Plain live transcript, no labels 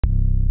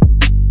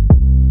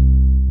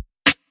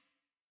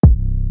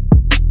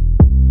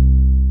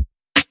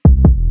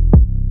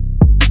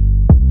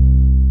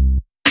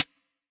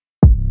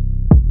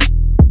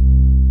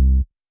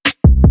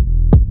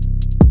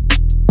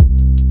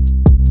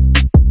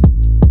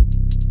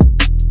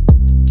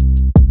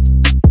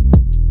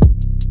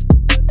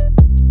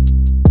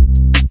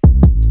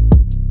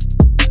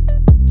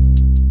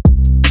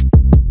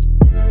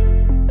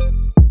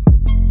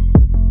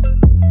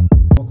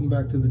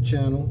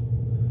channel.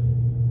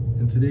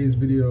 In today's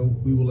video,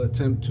 we will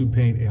attempt to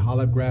paint a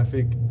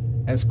holographic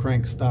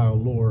S-crank style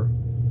lure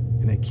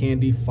in a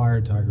candy fire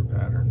tiger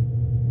pattern.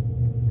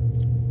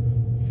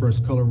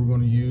 First color we're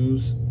going to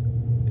use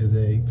is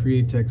a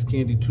Createx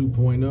Candy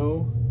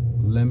 2.0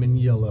 lemon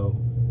yellow.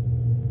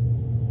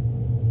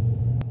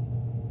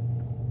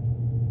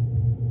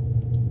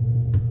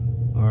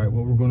 Alright,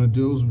 what we're going to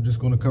do is we're just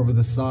going to cover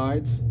the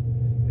sides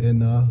in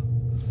the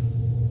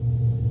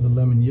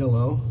lemon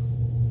yellow.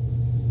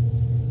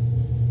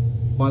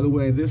 By the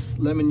way, this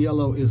lemon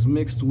yellow is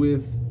mixed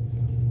with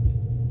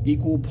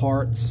equal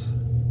parts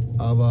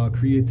of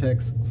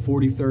Createx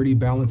 40/30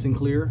 balancing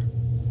clear.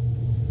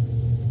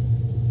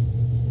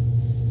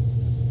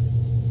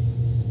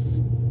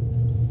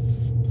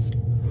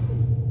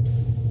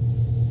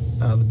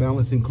 The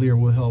balancing clear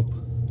will help.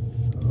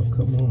 Oh,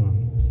 come on.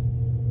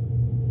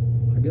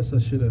 I guess I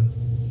should have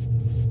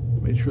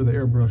made sure the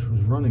airbrush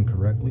was running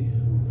correctly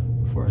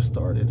before I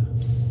started.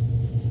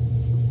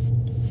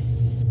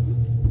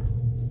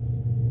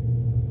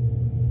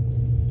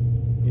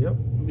 Yep,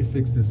 let me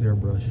fix this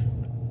airbrush.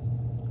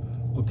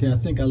 Okay, I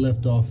think I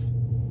left off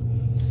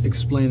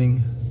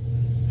explaining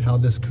how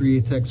this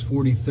Createx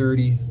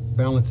 40/30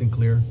 balancing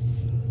clear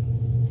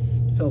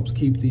helps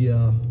keep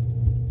the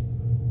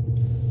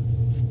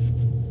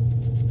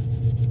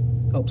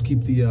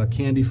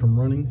candy from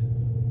running.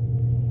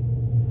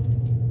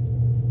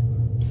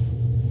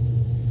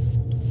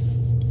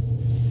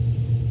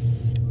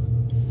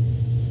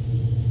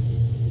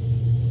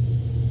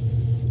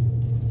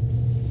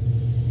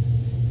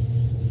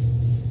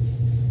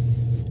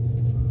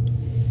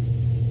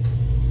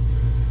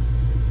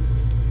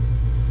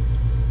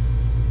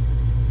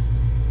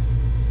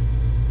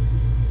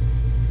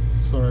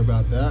 Sorry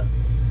about that.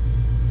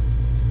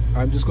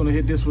 I'm just going to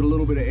hit this with a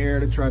little bit of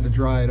air to try to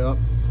dry it up.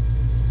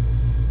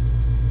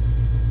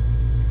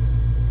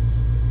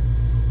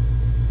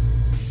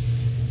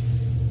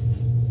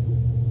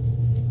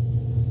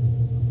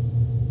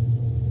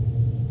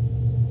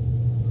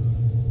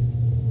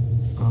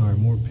 Alright,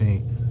 more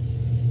paint.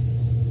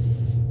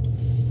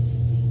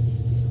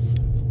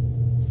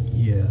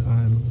 Yeah,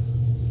 I'm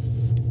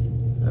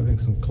having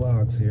some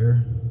clogs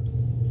here.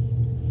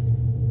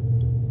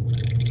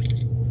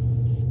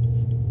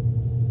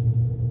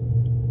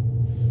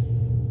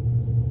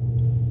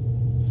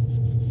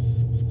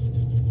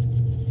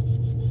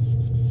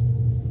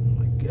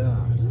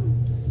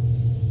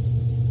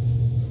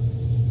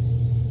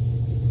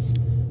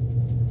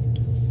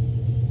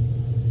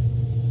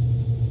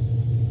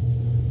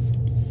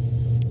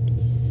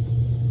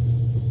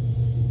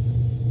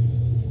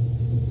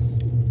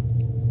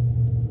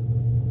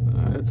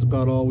 That's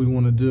about all we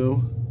want to do.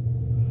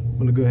 I'm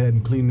going to go ahead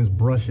and clean this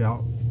brush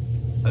out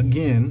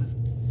again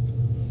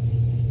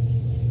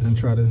and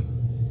try to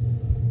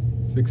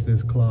fix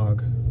this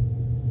clog.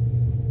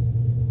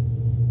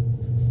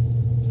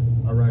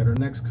 Alright, our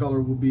next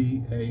color will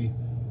be a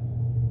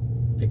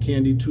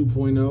Candy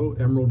 2.0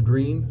 emerald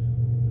green.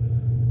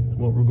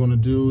 What we're going to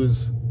do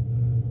is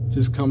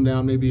just come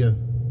down maybe a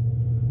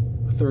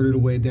third of the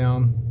way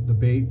down the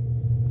bait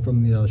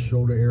from the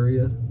shoulder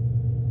area.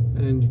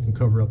 And you can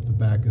cover up the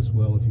back as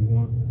well if you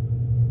want.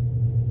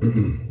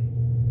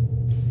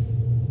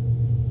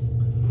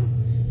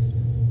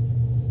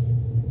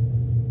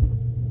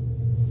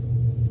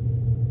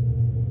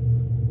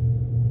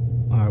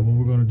 Alright, what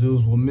we're going to do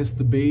is we'll miss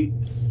the bait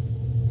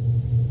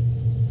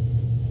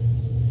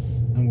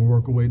and we'll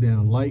work our way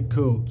down. Light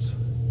coats.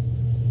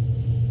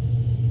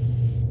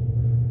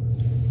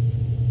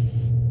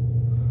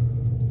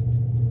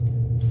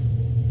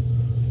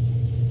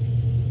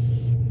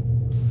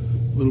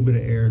 A little bit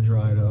of air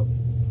dried up.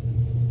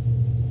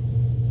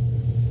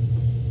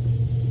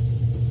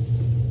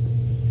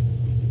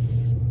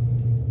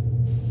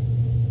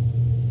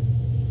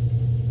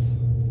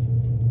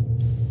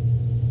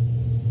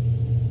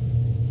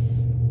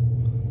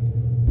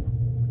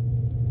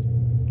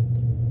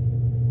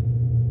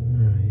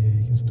 Alright, yeah,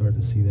 you can start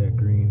to see that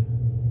green.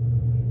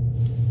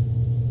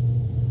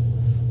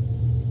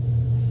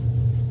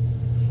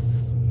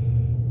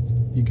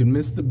 You can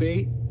miss the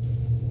bait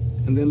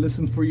and then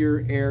listen for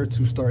your air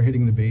to start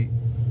hitting the bait,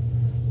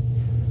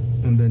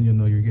 and then you'll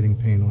know you're getting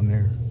paint on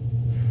there.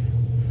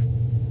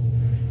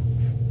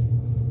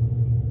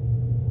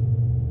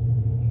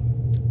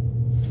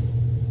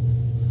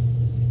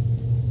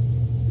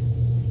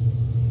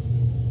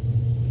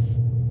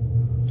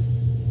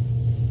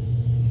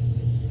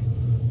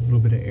 A little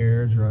bit of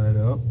air, dry it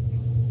up.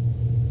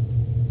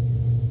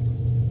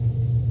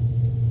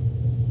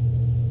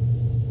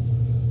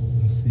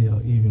 See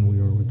how even we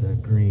are with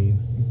that green.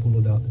 You pull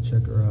it out to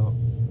check her out.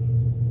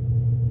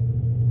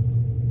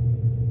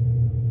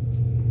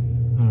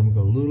 I'm gonna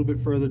go a little bit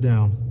further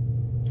down.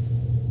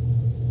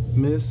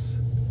 Miss.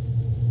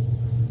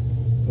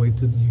 Wait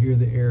till you hear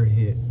the air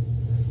hit.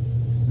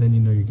 Then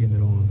you know you're getting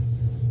it on.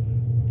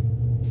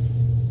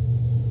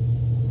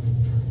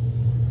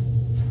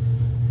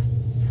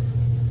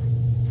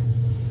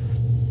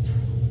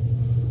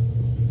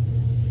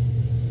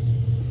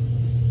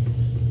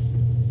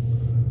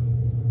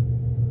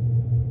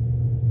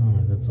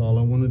 all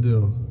I want to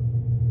do.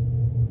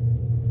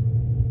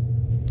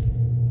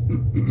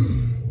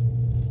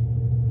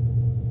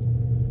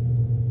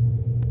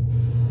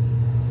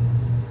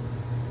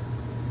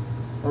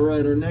 All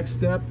right, our next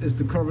step is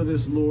to cover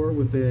this lure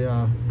with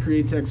a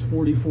Createx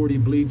 4040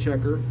 bleed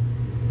checker.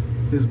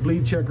 This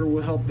bleed checker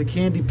will help the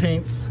candy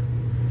paints.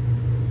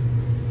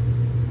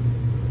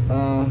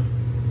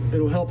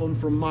 It'll help them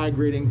from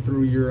migrating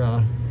through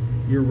your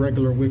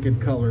regular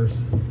wicked colors.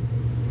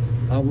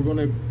 We're going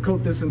to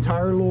coat this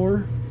entire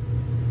lure,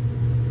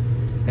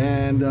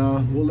 and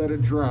we'll let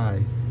it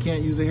dry.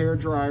 Can't use a hair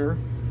dryer.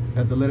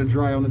 Have to let it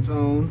dry on its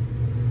own,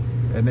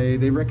 and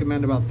they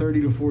recommend about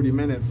 30 to 40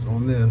 minutes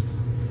on this.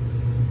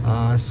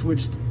 I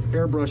switched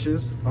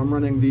airbrushes. I'm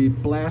running the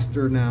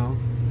blaster now.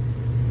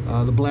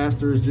 The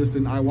blaster is just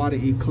an Iwata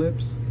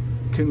Eclipse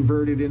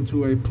converted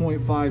into a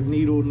 0.5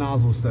 needle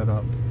nozzle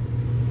setup,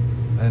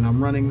 and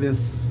I'm running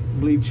this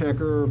bleed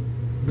checker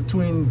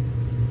between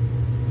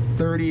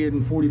 30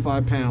 and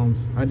 45 pounds.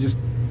 I just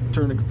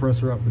turned the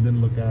compressor up and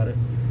didn't look at it.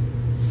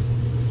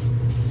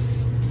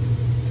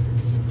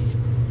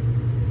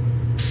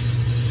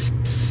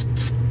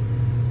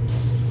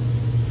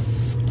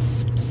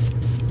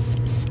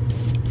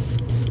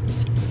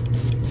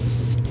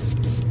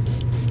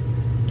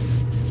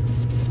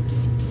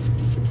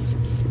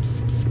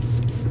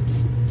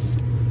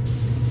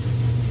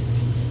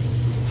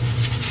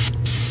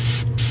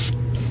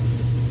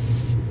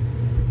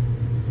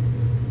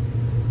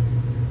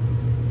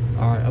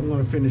 Alright, I'm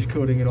going to finish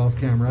coating it off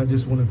camera. I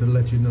just wanted to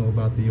let you know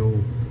about the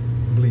old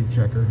bleed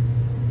checker.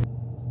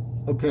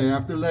 Okay,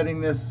 after letting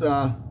this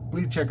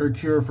bleed checker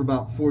cure for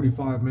about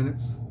 45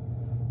 minutes,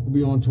 we'll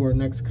be on to our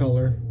next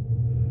color.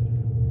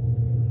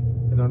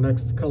 And our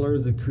next color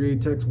is the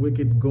Createx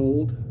Wicked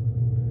Gold.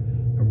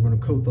 And we're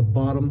going to coat the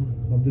bottom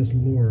of this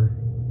lure.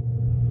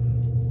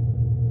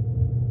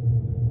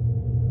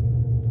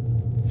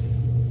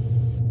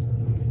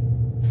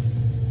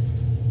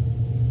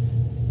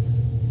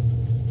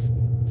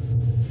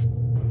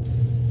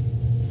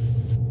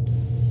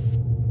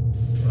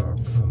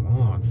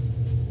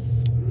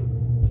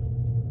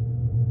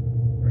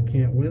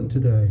 Can't win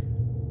today.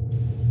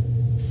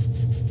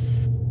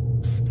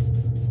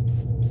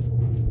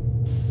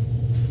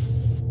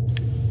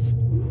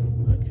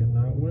 I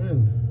cannot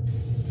win.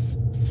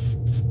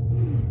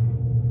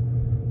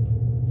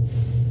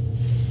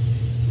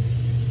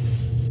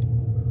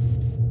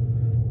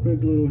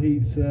 Quick little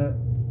heat set.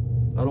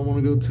 I don't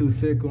want to go too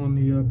thick on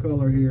the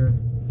color here.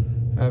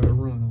 Have it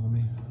run on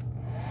me.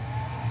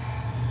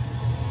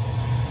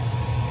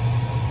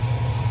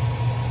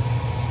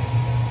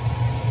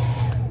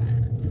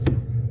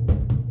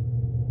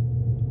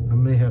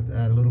 May have to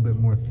add a little bit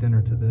more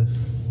thinner to this.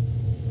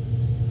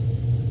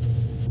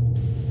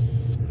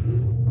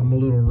 I'm a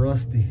little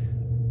rusty.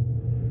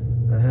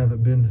 I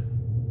haven't been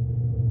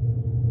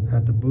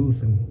at the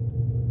booth in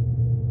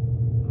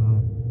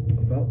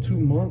about 2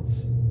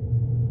 months.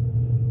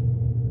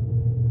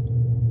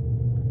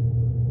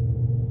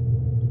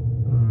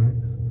 Alright,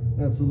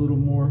 that's a little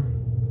more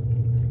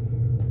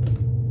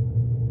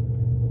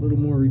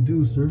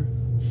reducer.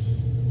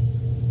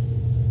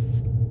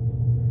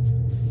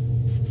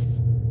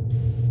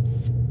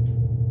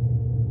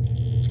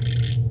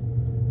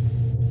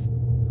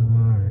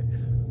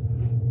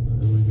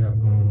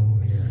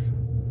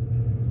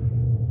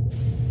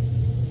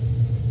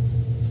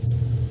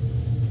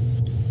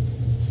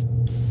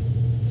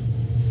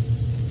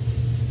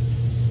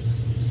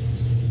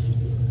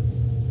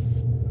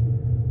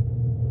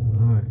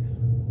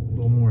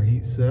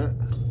 Set.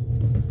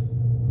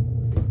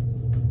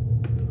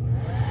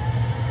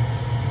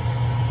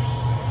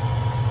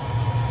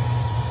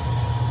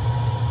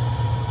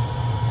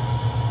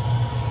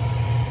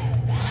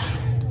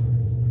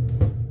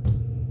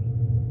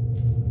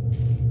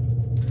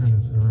 Turn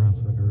this around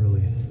so I can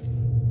really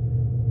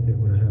hit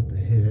what I have to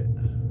hit.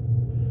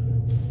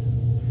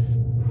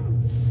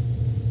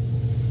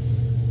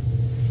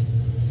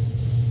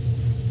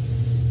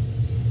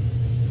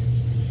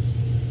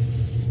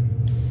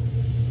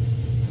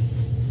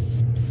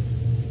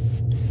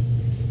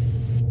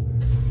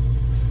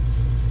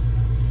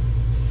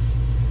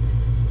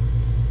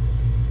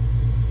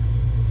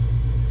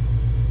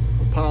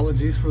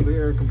 Apologies for the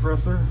air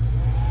compressor.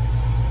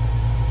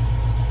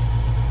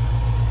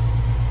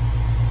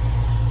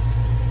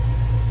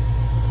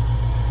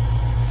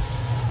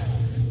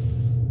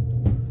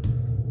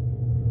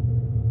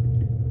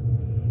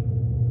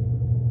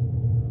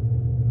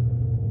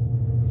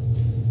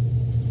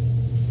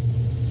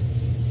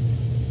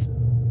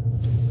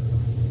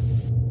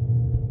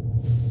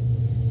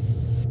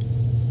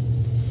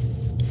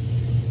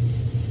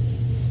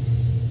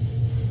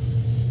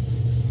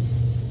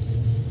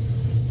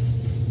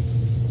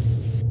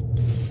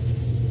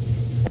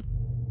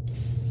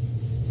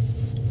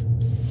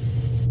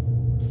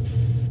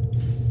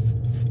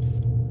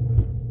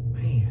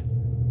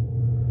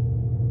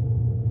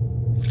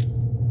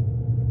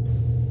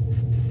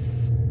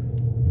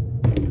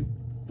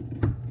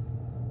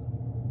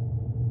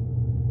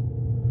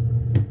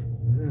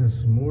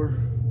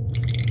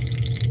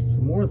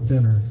 more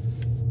thinner.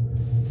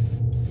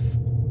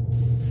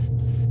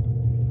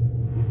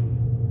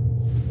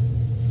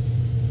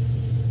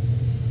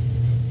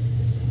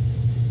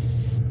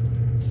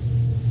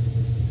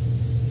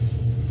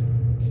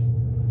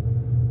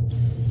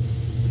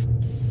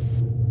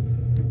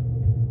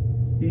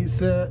 He's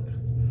set.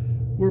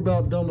 We're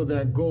about done with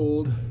that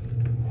gold.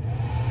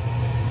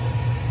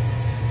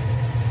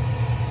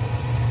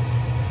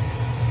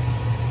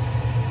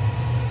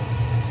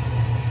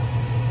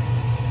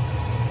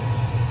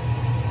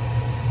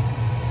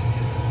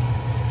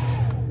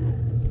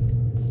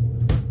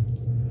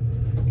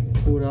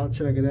 Pull it out,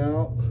 check it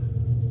out.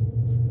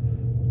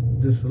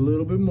 Just a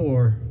little bit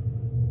more.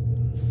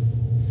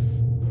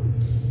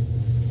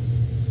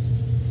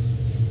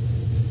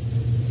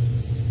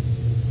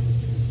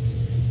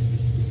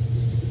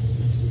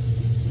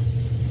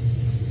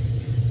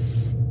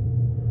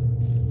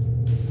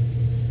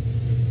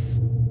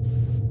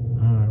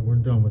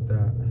 Done with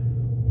that.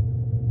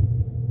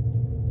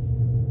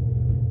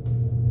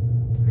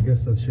 I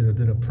guess I should have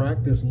did a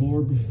practice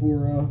lure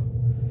before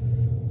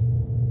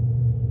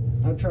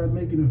I tried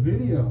making a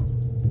video.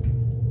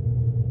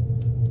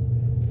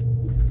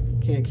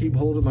 Can't keep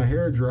holding my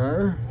hair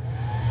dryer,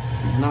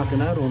 knocking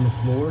that on the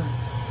floor.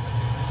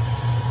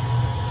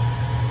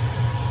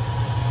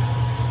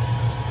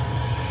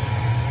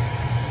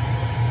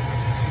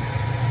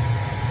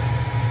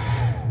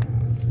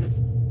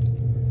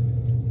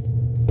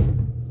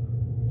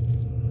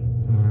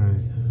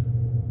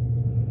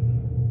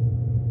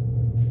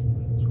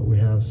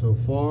 So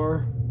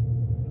far.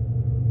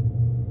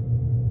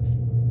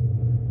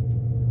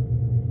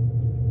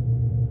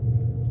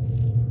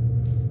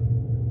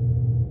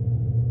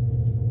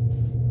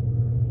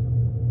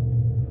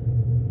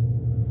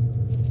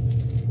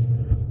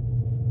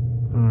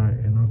 Alright,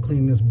 and I'll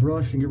clean this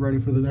brush and get ready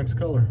for the next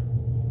color.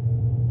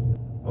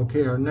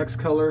 Okay, our next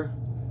color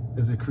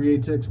is a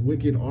Createx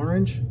Wicked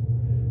Orange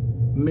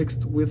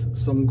mixed with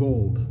some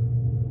gold.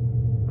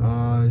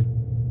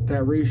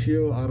 That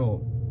ratio, I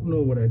don't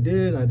know what I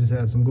did. I just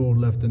had some gold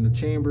left in the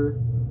chamber.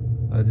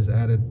 I just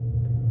added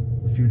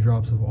a few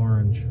drops of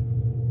orange.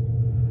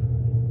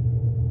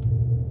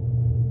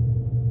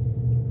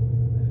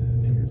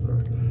 And here's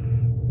our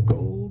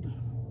gold.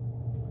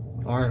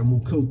 All right, and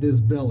we'll coat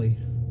this belly.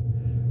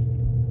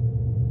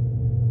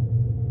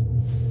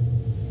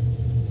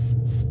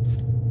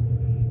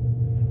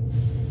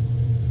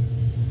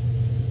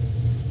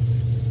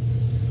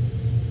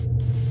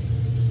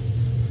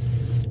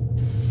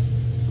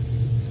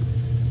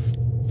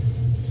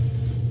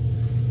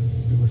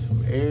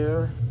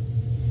 Air.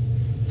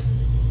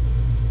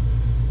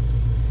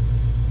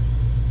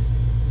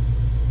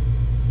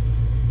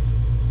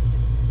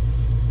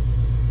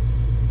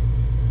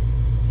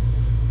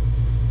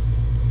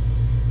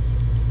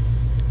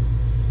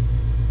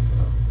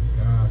 Oh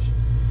my gosh.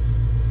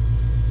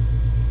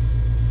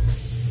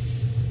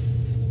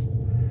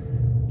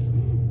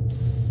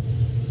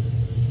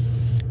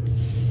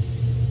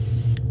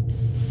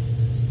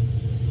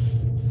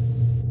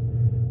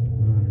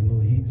 All right, a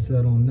little heat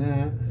set on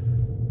that.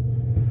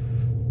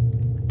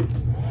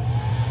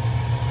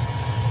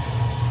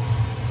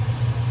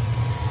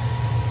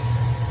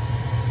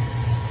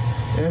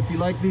 And if you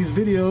like these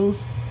videos,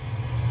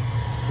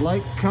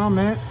 like,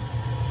 comment,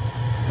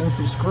 and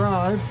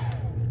subscribe.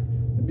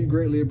 It'd be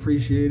greatly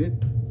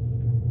appreciated.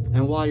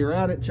 And while you're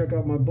at it, check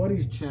out my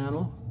buddy's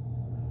channel.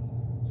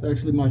 It's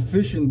actually my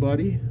fishing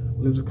buddy,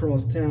 lives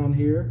across town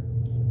here.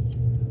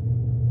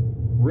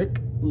 Rick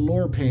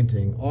Lure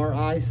Painting,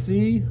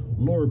 R-I-C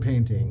Lure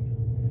Painting,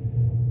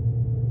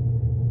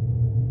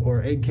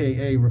 or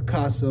AKA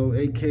Ricasso,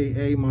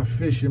 AKA my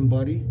fishing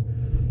buddy.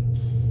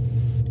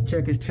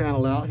 Check his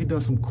channel out. He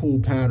does some cool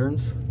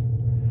patterns.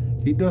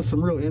 He does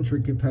some real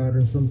intricate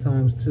patterns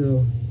sometimes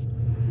too.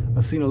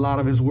 I've seen a lot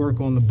of his work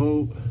on the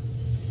boat,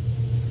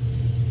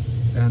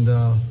 and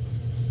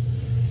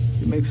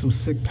he makes some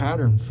sick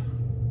patterns.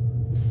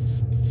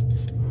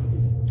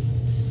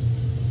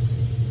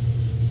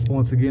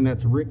 Once again,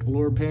 that's Rick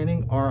Lure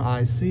Painting,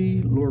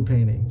 R-I-C Lure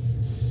Painting.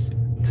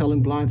 Tell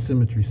him Blind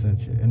Symmetry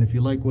sent you. And if you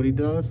like what he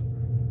does,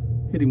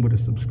 hit him with a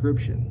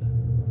subscription.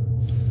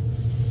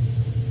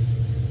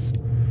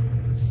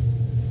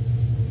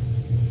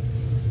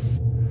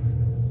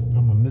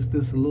 I'm gonna miss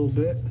this a little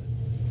bit.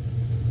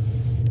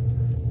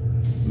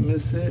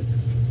 Miss it.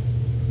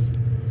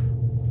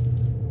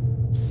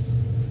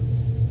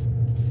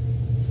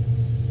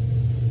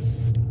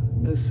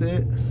 Miss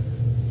it.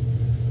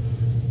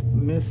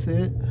 Miss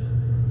it.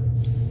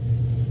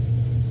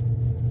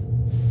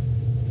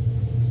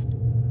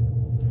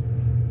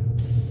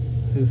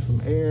 Here's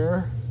some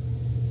air.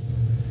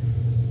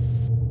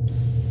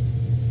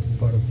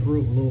 Butter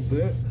through it a little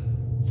bit.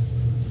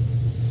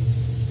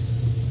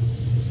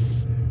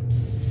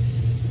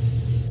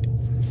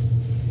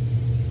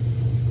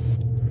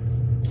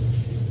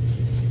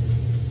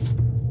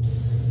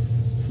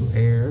 Some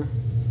air.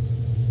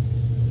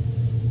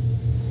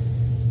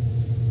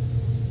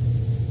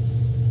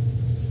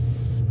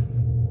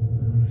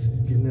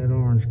 She's getting that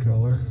orange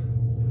color.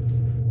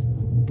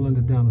 Blend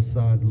it down to the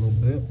sides a little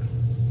bit.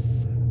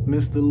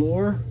 Mist the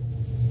lure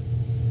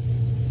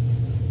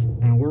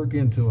and work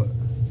into it.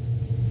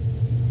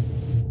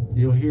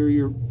 You'll hear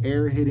your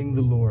air hitting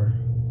the lure.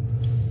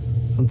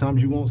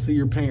 Sometimes you won't see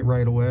your paint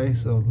right away,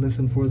 so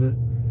listen for the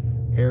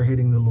air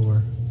hitting the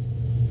lure.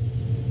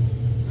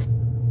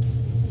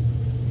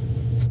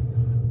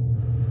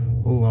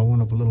 Oh, I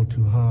went up a little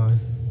too high.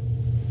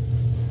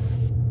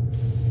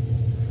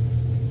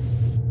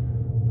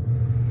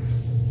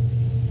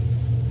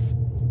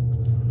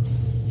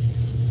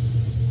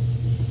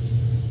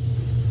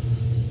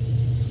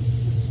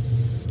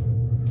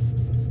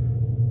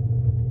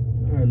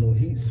 All right, little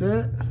heat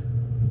set.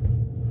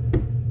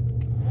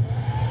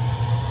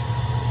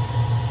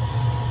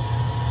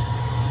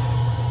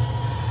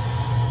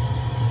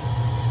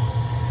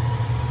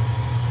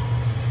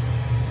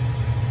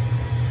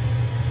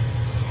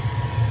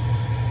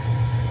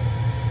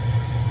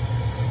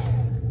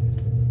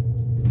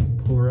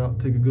 Pull her out,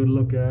 take a good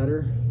look at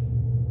her.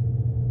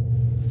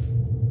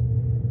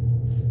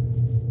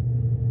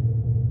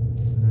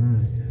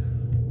 Alright.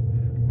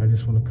 I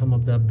just want to come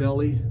up that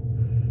belly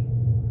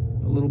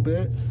a little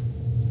bit.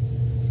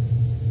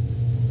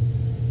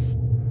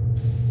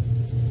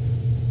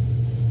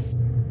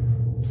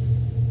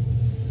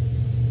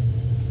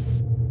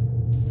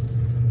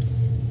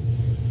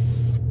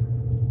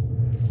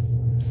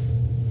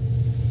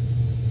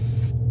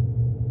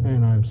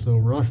 And I'm so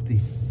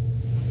rusty.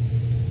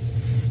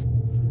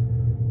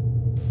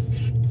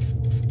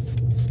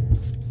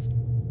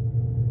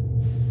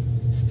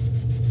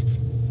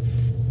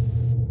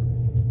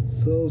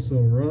 So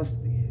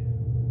rusty.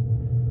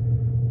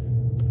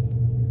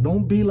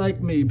 Don't be like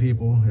me,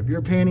 people. If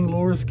you're painting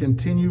lures,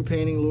 continue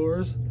painting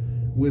lures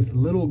with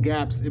little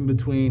gaps in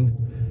between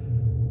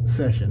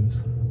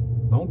sessions.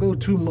 Don't go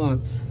 2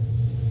 months.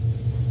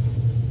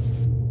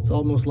 It's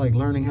almost like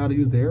learning how to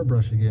use the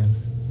airbrush again.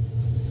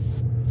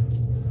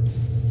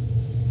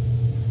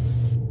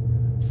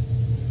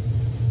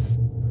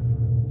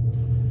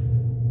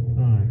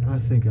 Alright, I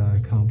think I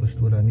accomplished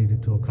what I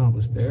needed to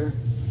accomplish there.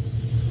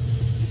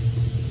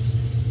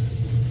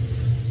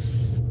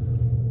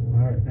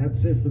 Alright,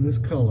 that's it for this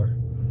color.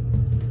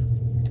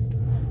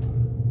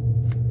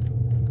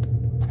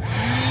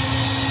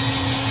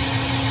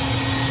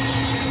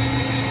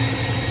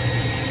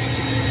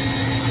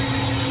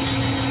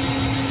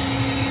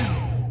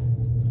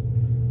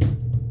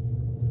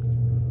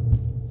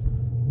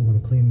 I'm going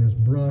to clean this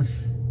brush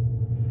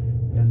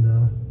and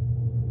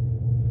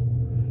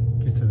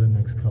get to the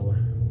next color.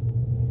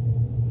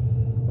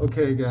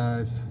 Okay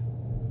guys,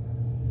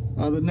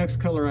 the next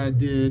color I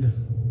did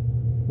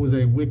was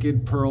a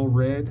Wicked Pearl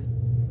Red.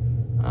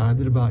 I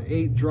did about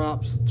 8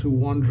 drops to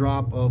 1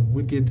 drop of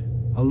Wicked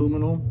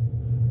Aluminum,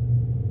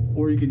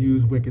 or you could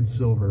use Wicked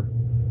Silver.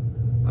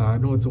 I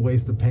know it's a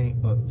waste of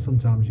paint, but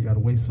sometimes you got to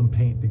waste some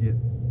paint to get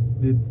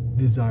the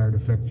desired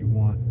effect you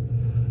want.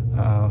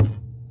 The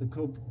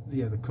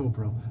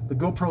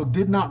GoPro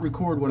did not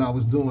record what I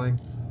was doing.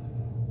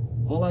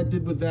 All I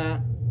did with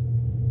that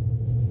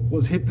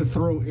was hit the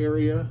throat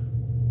area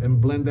and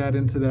blend that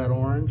into that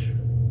orange.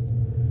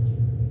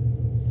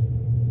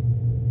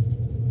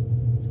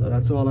 So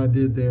that's all I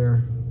did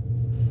there.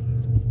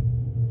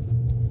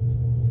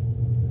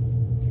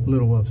 A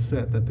little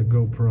upset that the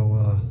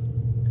GoPro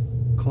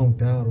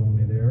conked out on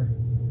me there.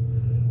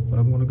 But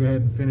I'm gonna go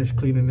ahead and finish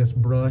cleaning this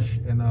brush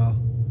and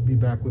be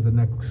back with the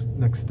next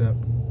step.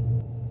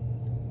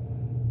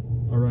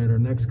 All right, our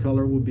next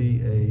color will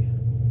be a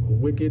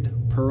Wicked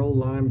Pearl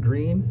Lime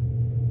Green.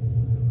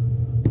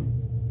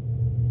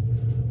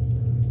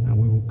 And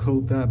we will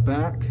coat that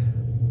back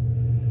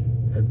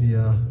at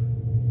the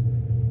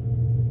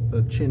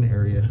chin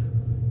area.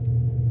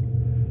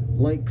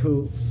 Light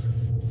coats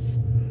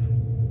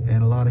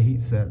and a lot of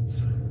heat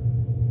sets.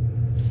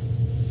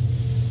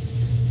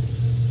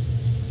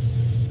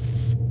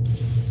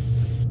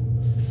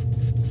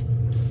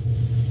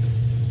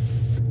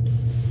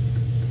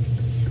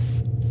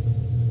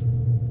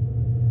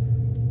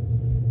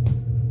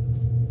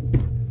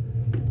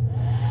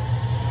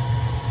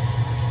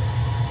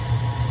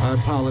 I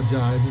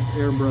apologize, this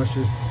airbrush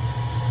is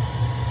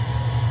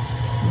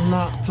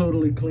not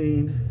totally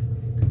clean.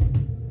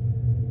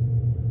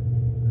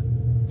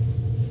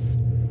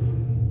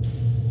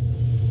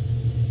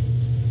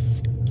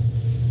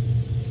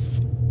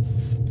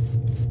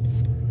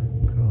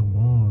 Come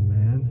on,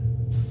 man.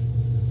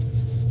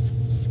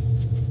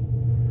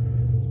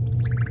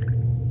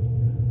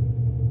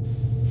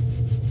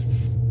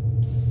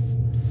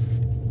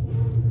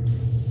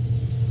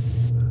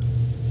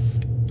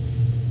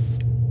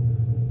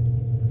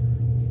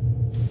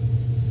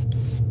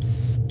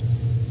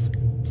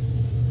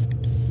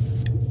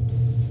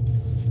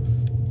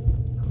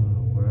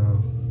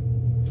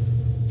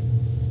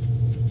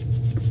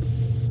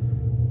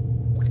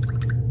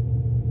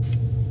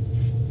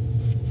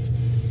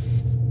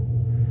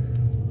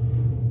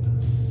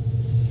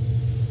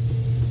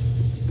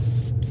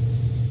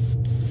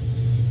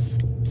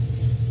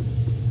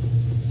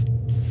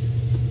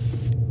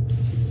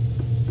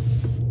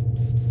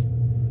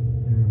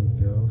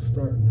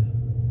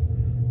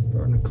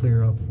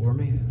 clear up for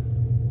me.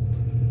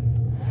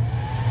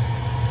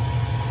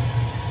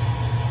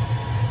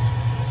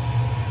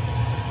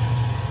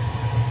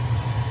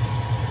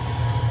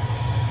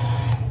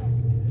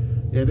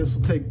 Yeah, this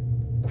will take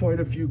quite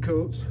a few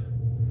coats.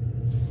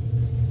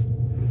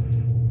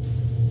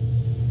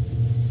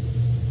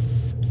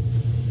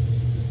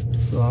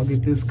 So I'll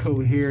get this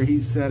coat here,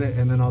 heat set it,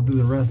 and then I'll do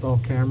the rest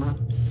off camera.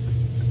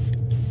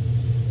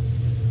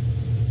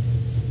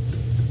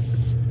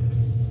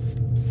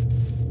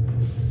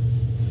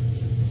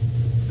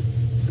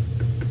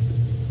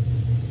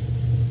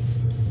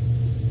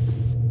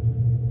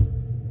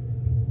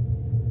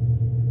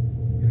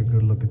 Get a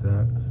good look at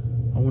that.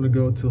 I want to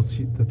go till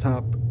the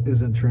top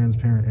isn't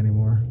transparent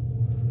anymore.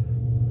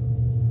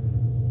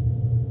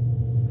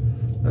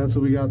 That's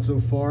what we got so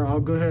far. I'll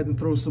go ahead and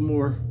throw some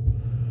more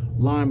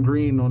lime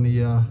green on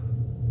the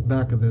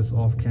back of this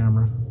off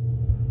camera.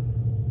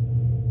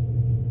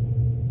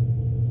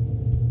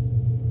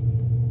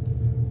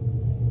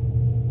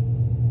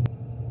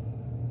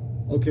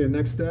 Okay,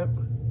 next step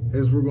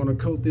is we're going to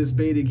coat this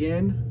bait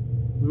again,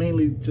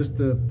 mainly just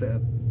the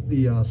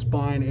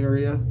spine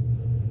area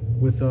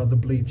with the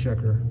bleed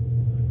checker.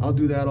 I'll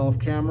do that off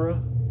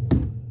camera,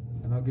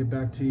 and I'll get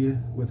back to you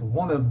with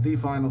one of the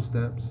final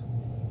steps.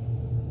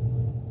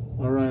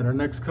 All right, our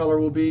next color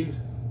will be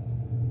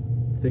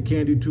the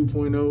Candy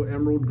 2.0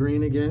 Emerald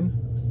Green again.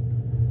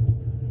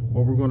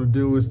 What we're going to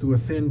do is do a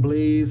thin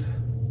blaze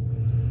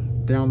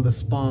down the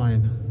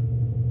spine,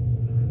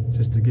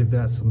 just to give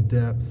that some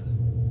depth.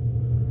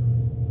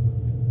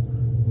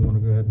 I'm going to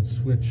go ahead and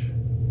switch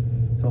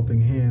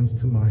helping hands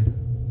to my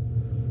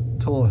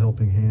tall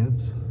helping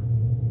hands.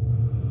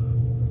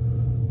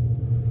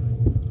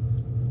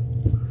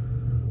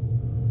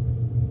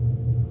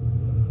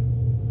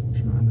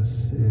 Trying to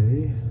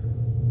see.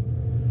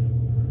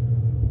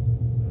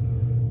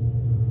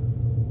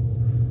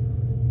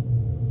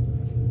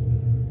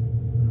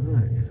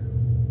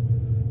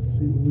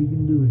 See what we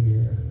can do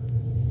here.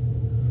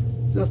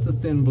 Just a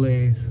thin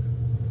blaze.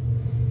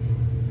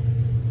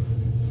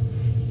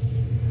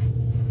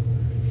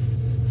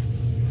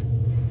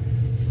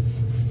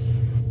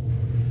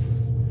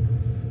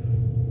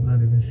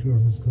 Not even sure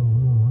what's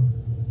going on.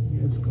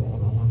 Yeah, it's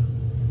going on.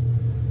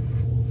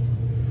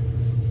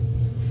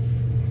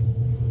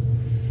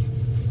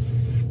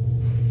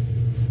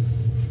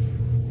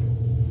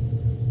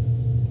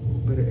 A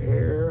little bit of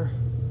air.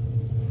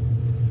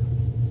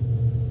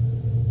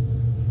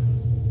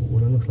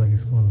 Looks like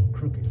it's going a little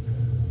crooked.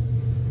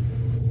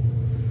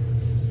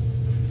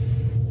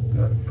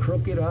 Got a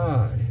crooked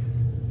eye.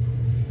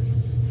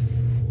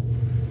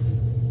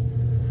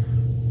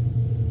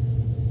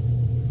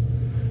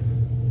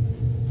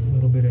 A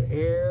little bit of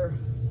air.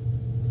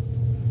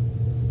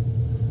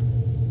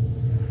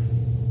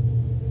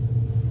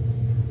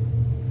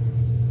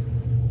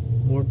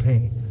 More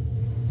paint.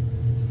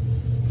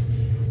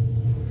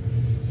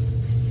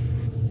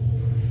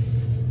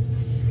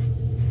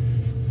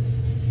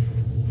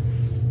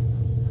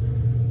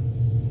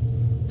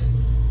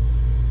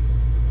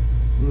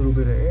 A little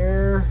bit of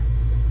air.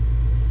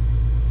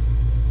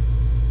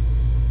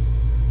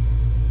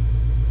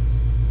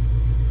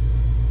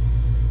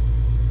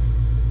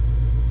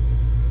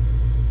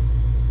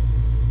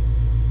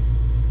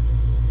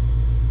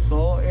 It's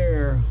all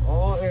air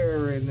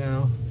right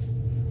now.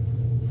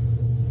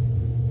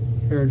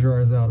 Hair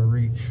dryer's out of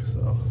reach,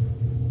 so.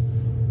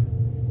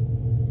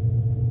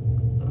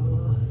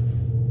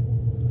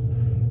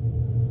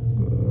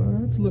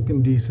 It's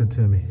looking decent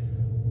to me.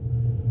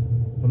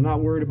 I'm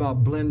not worried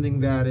about blending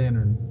that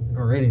in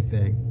or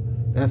anything.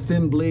 That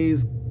thin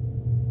blaze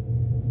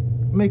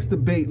makes the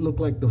bait look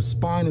like the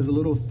spine is a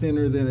little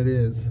thinner than it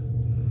is.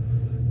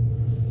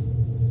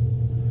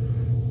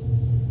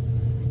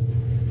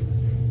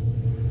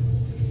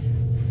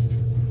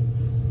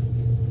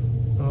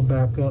 I'll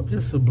back up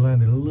just to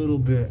blend it a little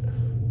bit.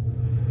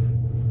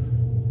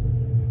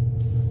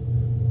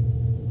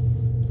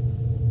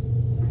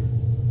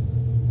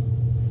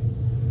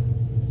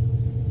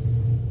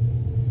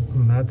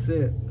 And that's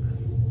it.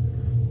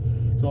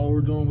 That's all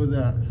we're doing with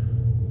that.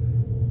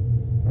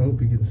 I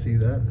hope you can see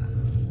that.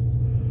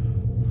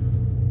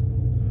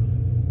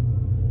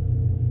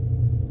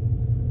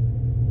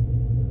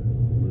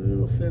 A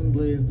little thin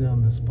blaze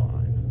down the spine.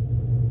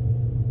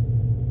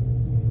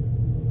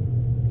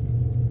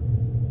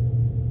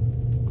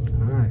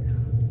 All right.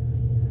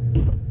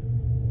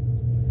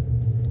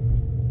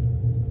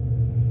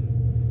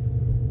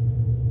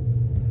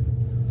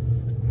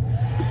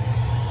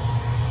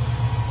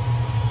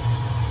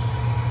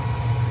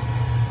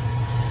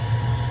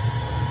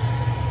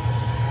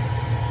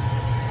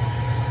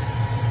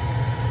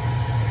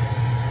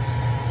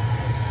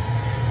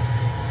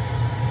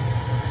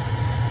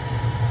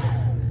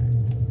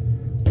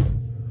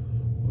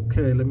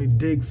 Okay, let me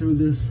dig through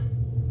this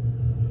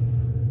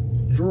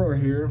drawer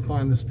here and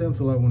find the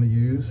stencil I want to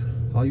use.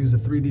 I'll use a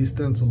 3D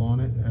stencil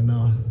on it, and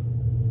I'll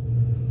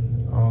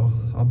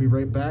be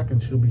right back,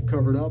 and she'll be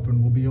covered up,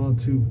 and we'll be on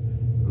to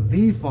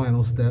the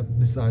final step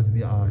besides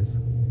the eyes.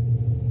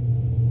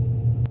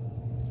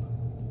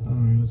 All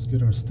right, Let's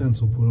get our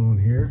stencil put on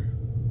here.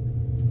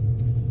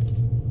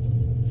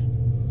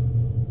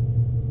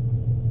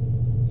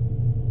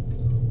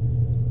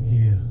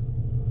 Yeah.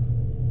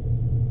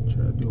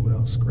 Try to do it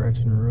without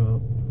scratching her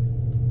up.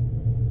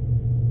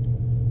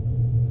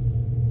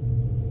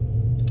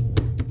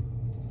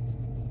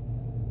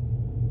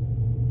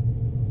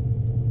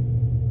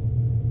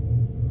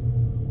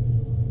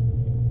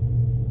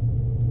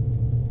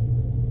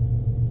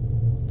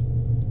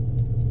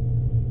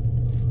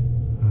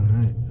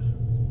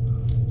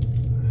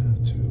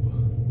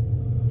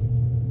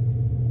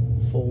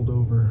 Fold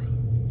over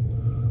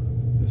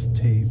this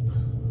tape.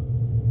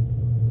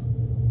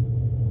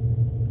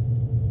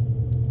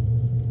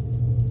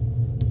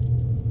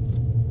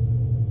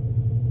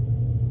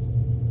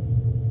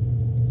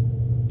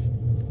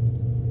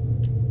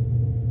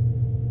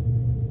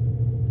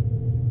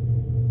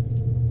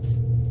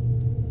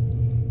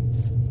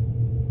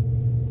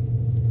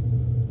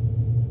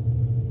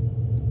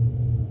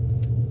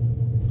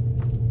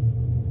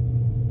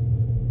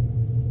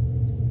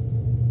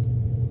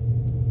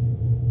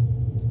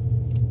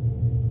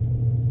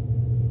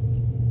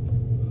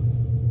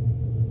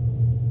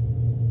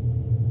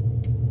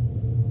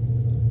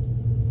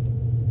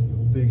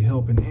 Big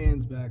helping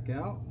hands back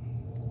out.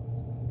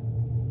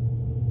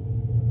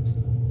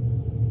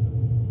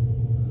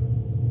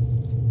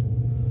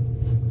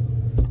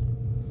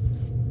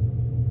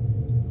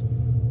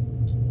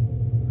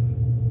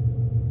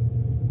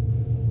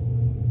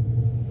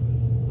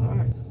 All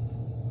right,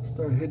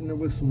 start hitting it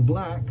with some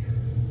black.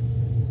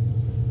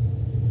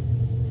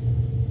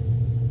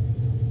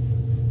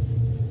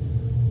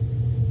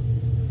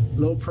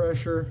 Low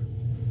pressure,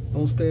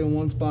 don't stay in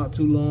one spot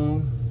too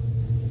long.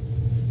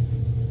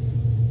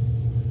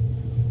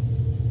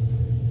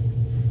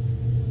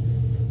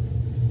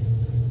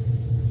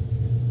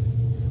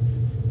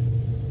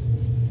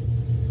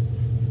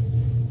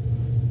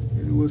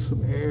 With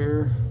some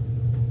air.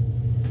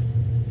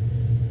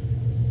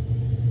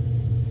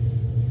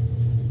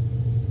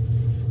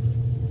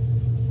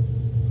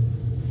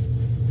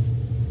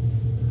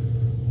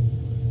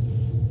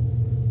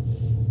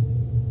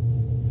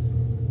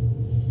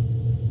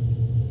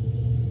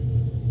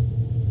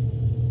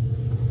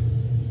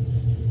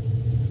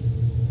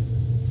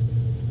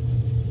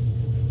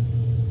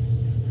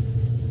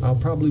 I'll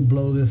probably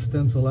blow this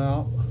stencil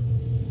out.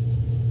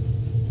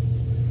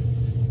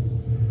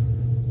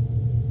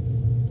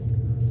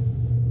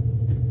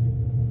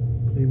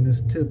 Clean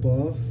this tip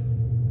off.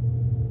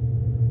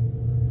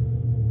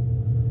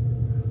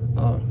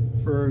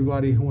 For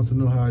everybody who wants to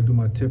know how I do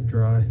my tip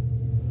dry,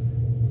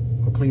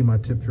 I'll clean my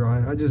tip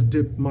dry. I just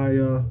dip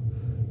my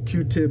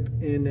Q-tip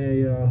in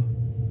a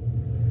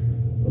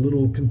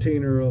little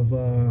container of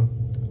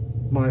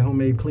my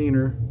homemade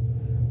cleaner,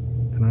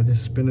 and I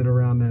just spin it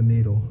around that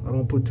needle. I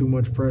don't put too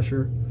much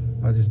pressure.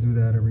 I just do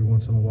that every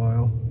once in a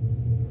while.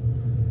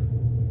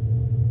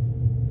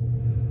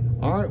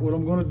 All right, what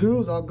I'm going to do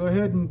is I'll go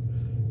ahead and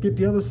get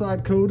the other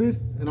side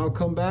coated, and I'll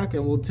come back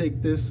and we'll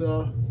take this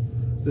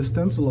this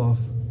stencil off.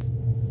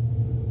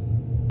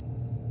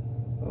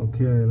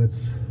 Okay,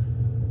 let's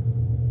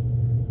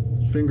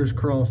fingers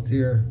crossed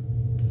here.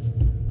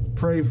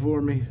 Pray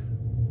for me.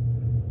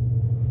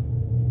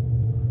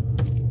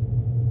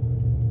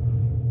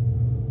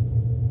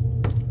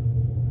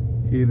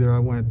 Either I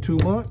went too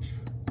much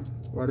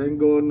or I didn't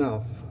go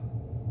enough.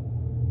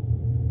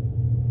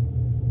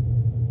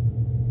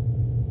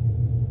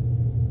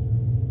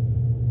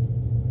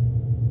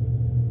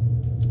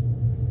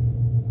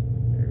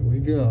 There we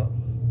go.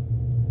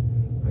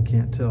 I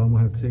can't tell. I'm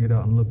gonna have to take it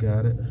out and look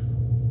at it.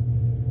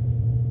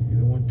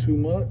 Either went too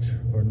much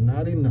or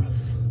not enough.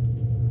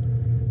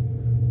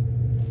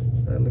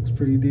 That looks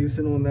pretty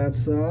decent on that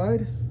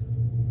side.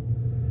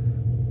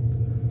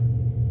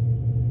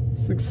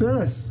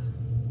 Success.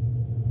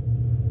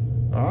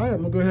 All right, I'm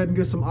gonna go ahead and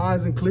get some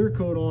eyes and clear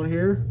coat on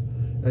here,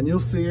 and you'll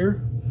see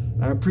her.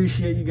 I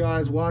appreciate you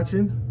guys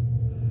watching.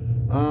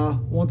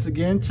 Once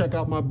again, check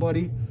out my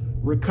buddy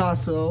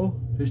Ricasso.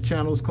 His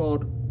channel is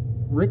called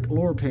Rick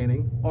Lore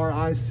Painting,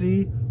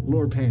 R-I-C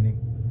Lore Painting.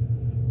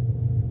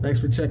 Thanks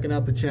for checking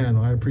out the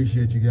channel. I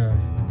appreciate you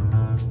guys.